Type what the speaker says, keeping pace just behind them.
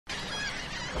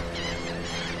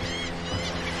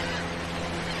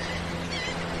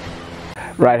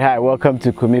Right, hi, welcome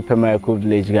to Kumi Perma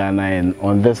Ecovillage Ghana, and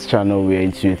on this channel we are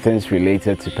into things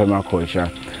related to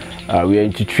permaculture. We are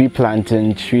into tree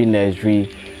planting, tree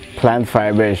nursery, plant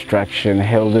fiber extraction,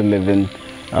 healthy living,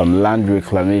 land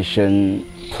reclamation,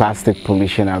 plastic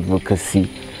pollution advocacy,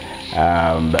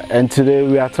 and today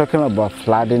we are talking about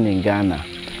flooding in Ghana.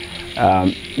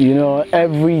 You know,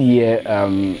 every year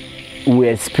we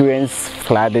experience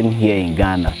flooding here in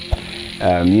Ghana.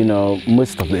 You know,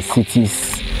 most of the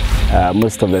cities,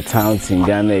 most of the towns in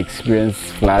Ghana experience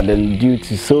flooding due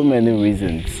to so many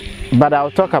reasons. But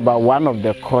I'll talk about one of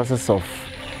the causes of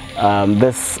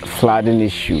this flooding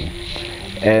issue,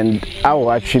 and I will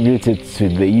attribute it to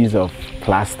the use of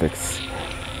plastics.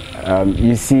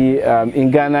 You see,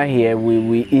 in Ghana here,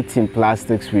 we eat in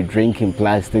plastics, we drink in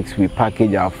plastics, we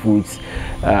package our foods,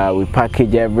 we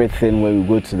package everything when we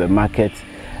go to the market.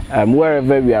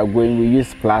 Wherever we are going, we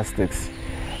use plastics.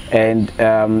 And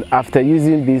after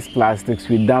using these plastics,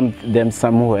 we dump them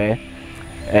somewhere,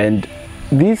 and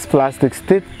these plastics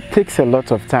takes a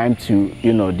lot of time to,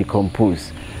 you know,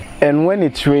 decompose. And when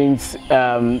it rains,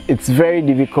 it's very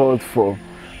difficult for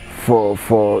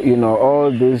you know,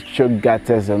 all those choke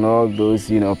gutters and all those,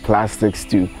 you know, plastics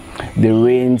the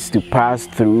rains to pass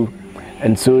through,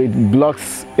 and so it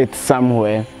blocks it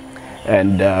somewhere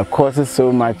and causes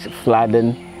so much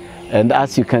flooding. And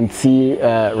as you can see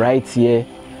right here,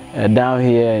 down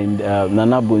here in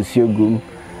Nana Bonsiogum,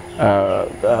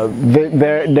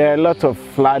 there are a lot of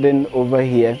flooding over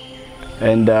here,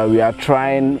 and we are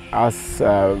trying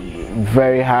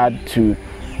very hard to,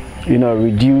 you know,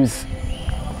 reduce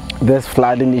this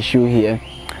flooding issue here.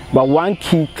 But one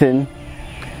key thing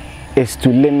is to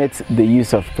limit the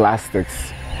use of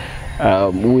plastics.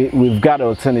 We've got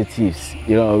alternatives.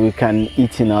 You know, we can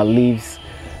eat in our leaves.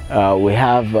 We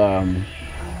have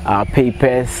our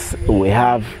papers, we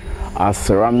have our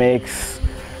ceramics.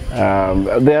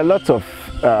 There are a lot of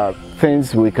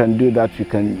things we can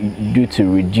do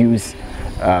to reduce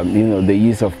you know, the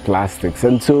use of plastics.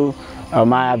 And so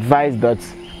my advice that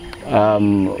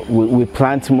we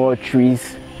plant more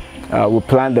trees. We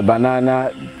plant the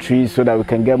banana trees so that we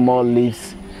can get more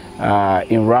leaves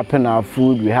in wrapping our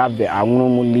food. We have the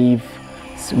amumu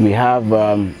leaf, we have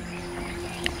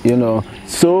you know,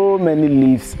 so many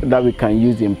leaves that we can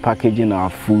use in packaging our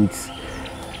foods.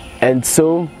 And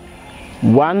so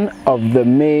one of the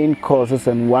main causes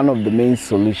and one of the main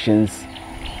solutions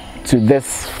to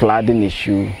this flooding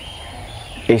issue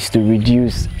is to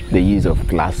reduce the use of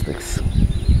plastics.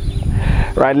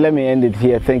 Right, let me end it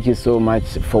here. Thank you so much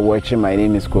for watching. My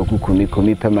name is Kumi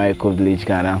Perma Ecovillage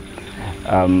Ghana.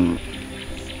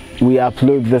 We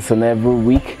upload this on every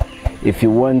week. If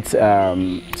you want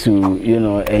to, you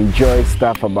know, enjoy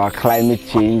stuff about climate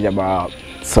change, about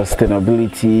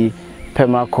sustainability,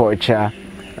 permaculture,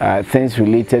 things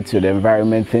related to the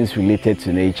environment, things related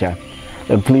to nature,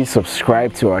 then please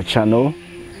subscribe to our channel.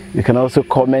 You can also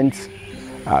comment,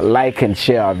 like and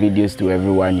share our videos to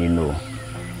everyone you know.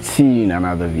 See you in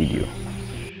another video.